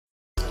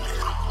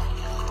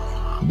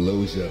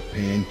Blows up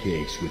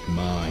pancakes with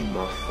mine.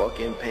 My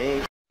fucking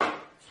pain.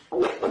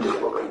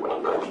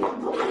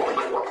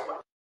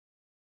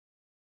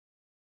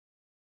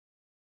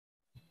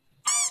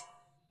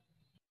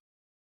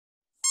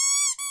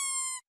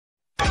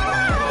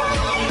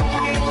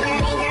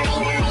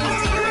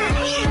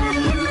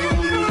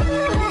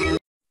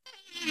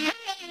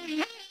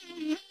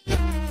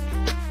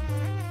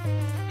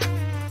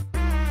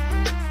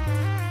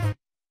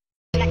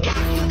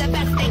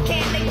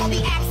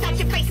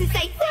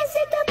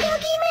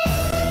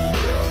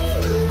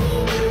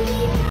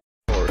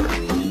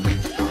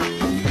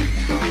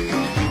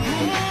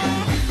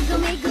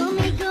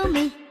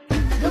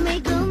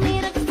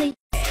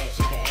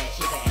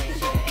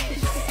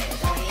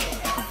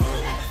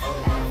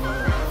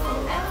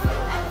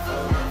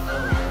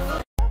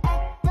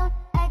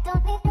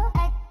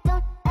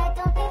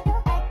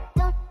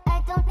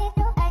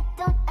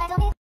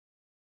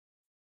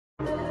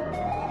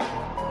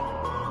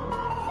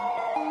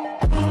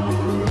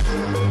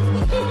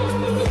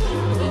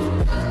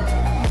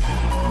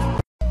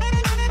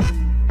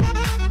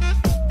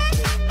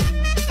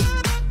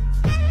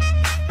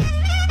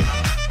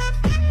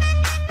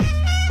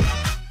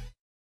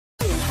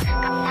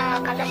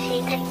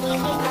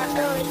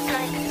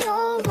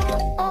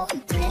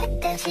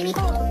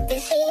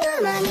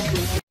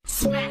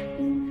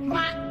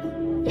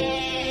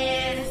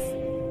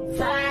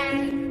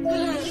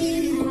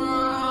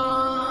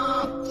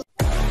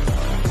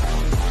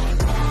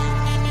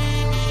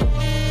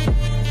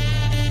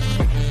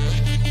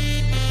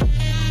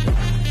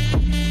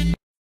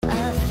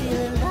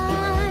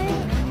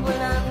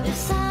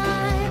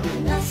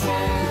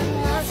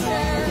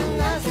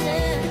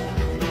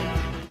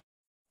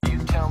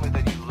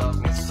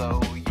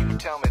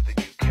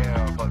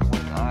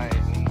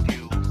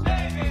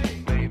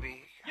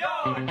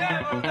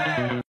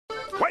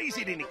 Why is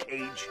it in a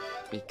cage?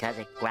 Because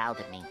it growled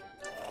at me.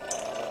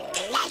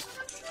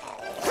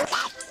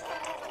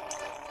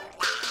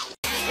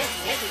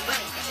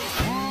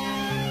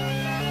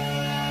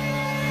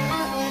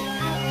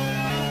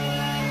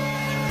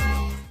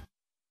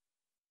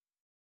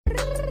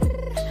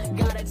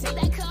 Gotta take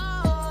that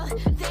call.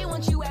 They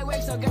want you at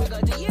work, so girl, go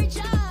do your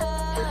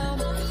job.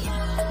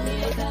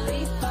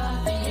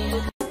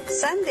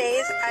 Some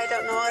days I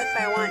don't know if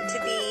I want to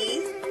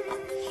be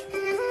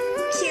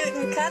cute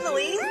and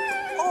cuddly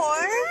or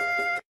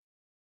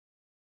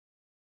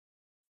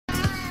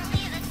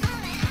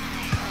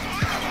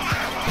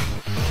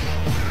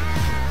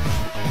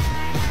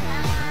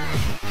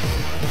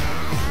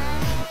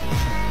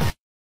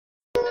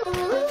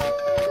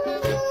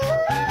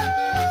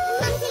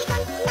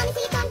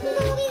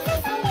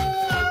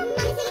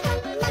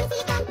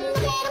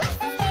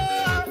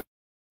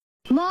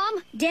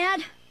Mom,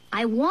 Dad,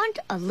 I want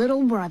a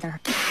little brother.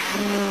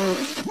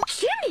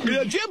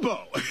 Jimmy!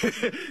 Jimbo!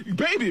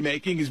 Baby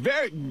making is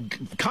very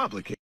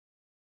complicated.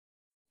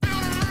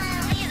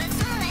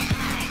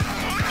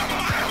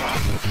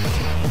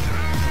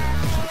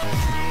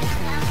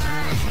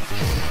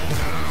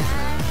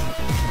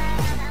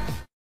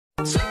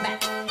 Slick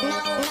back. No,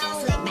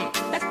 slick back.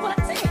 That's what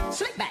I said.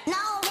 Slick back. No,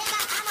 slick back.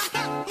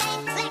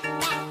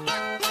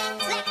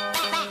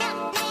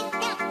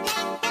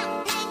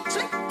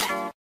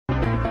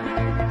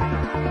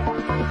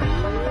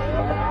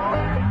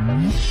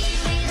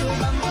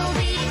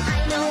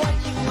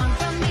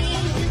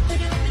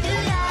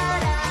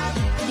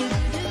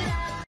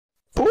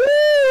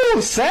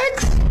 Ooh,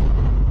 sex?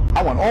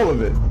 I want all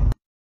of it.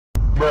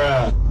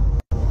 Bruh.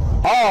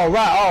 Oh,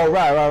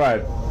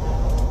 right.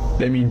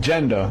 They mean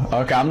gender.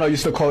 Okay, I'm not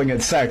used to calling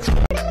it sex.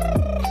 Gotta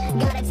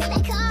take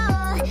that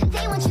call.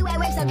 They want you at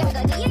work, so girl,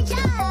 go do your job.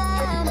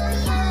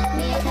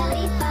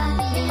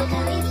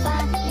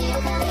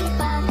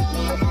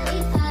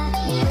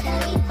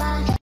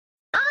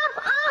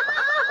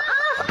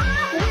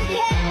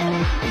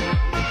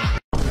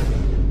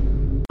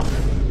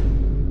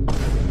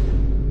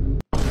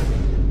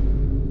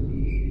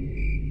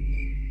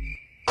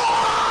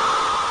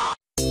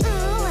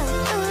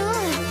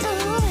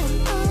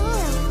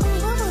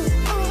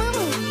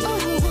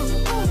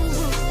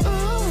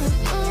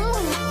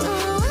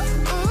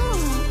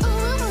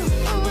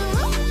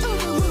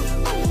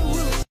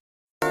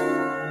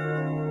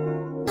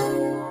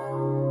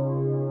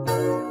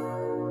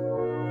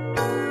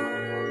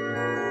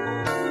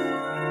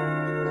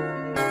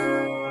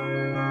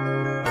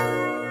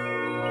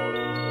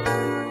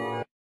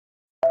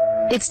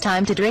 It's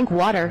time to drink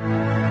water.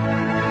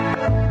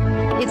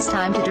 It's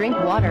time to drink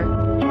water.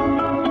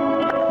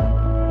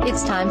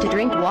 It's time to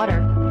drink water.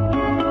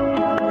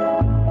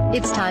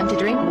 It's time to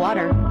drink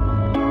water.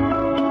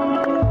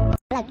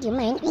 Like you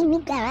mind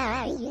me,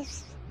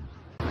 guys.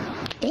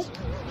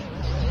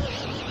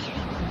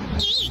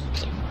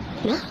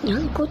 No,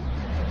 good.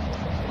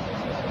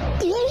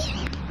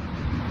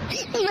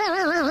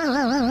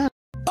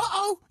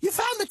 Uh-oh, you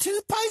found the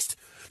toothpaste?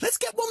 Let's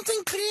get one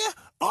thing clear.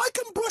 I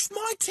can brush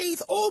my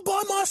teeth all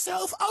by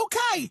myself,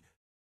 okay?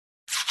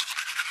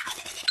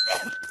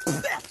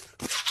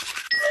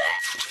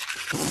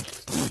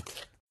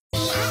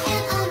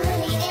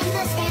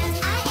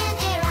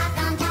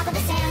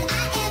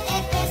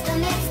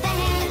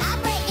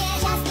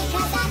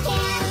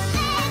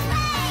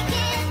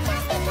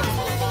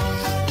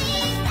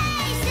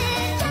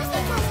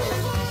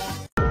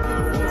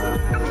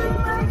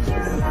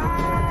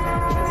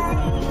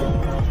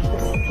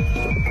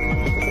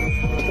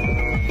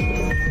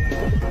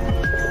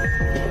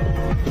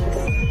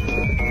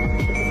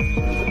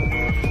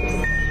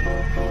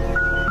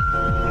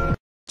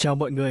 Chào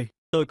mọi người,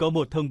 tôi có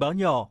một thông báo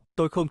nhỏ,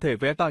 tôi không thể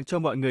vẽ tặng cho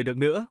mọi người được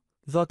nữa,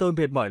 do tôi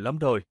mệt mỏi lắm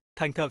rồi.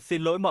 Thành thật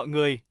xin lỗi mọi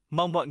người,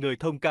 mong mọi người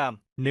thông cảm.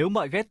 Nếu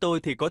mọi ghét tôi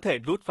thì có thể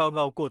rút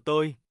follow của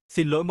tôi.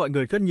 Xin lỗi mọi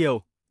người rất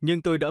nhiều,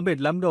 nhưng tôi đã mệt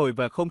lắm rồi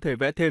và không thể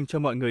vẽ thêm cho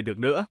mọi người được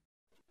nữa.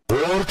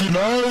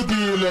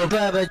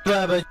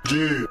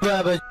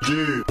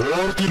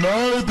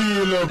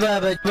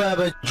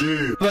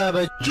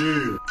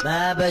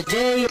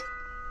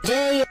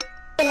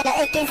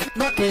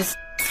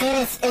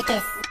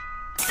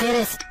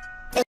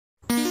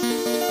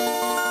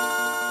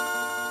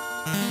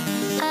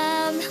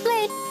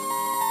 Wait.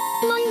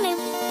 Morning,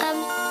 ma'am.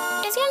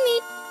 Excuse me.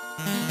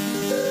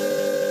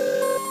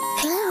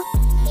 Hello.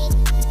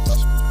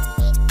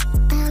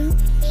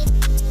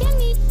 Excuse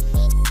me.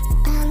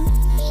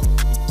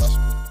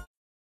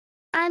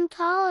 I'm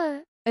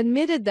taller,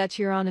 Admitted that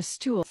you're on a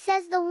stool.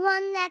 says the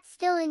one that's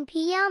still in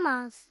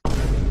pajamas.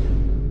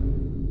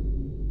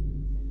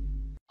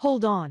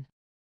 Hold on.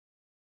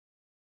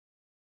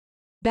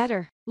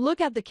 Better.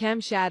 Look at the cam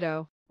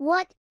shadow.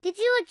 What? Did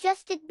you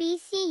adjust it,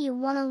 BC? You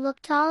wanna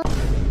look taller?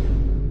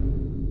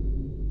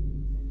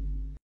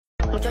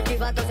 Mucho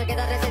chivato se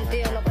queda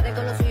resentido, no puede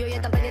con lo suyo y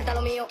está pendiente a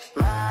lo mío.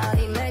 Ma,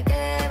 dime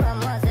qué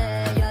vamos a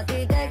hacer, yo a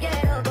ti te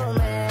quiero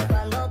comer.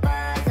 Cuando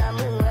pasa,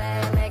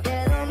 mujer, me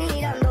quedo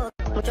mirando.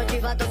 Mucho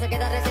chivato se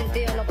queda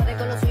resentido, no puede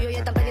con lo suyo y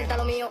está pendiente a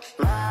lo mío.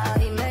 Ma,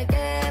 dime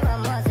qué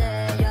vamos a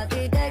hacer, yo a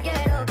ti te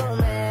quiero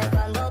comer.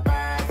 Cuando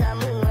pasa,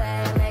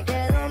 mujer, me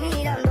quedo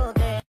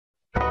mirándote.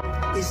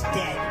 Is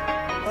dead.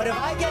 But if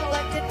I get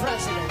elected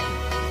president,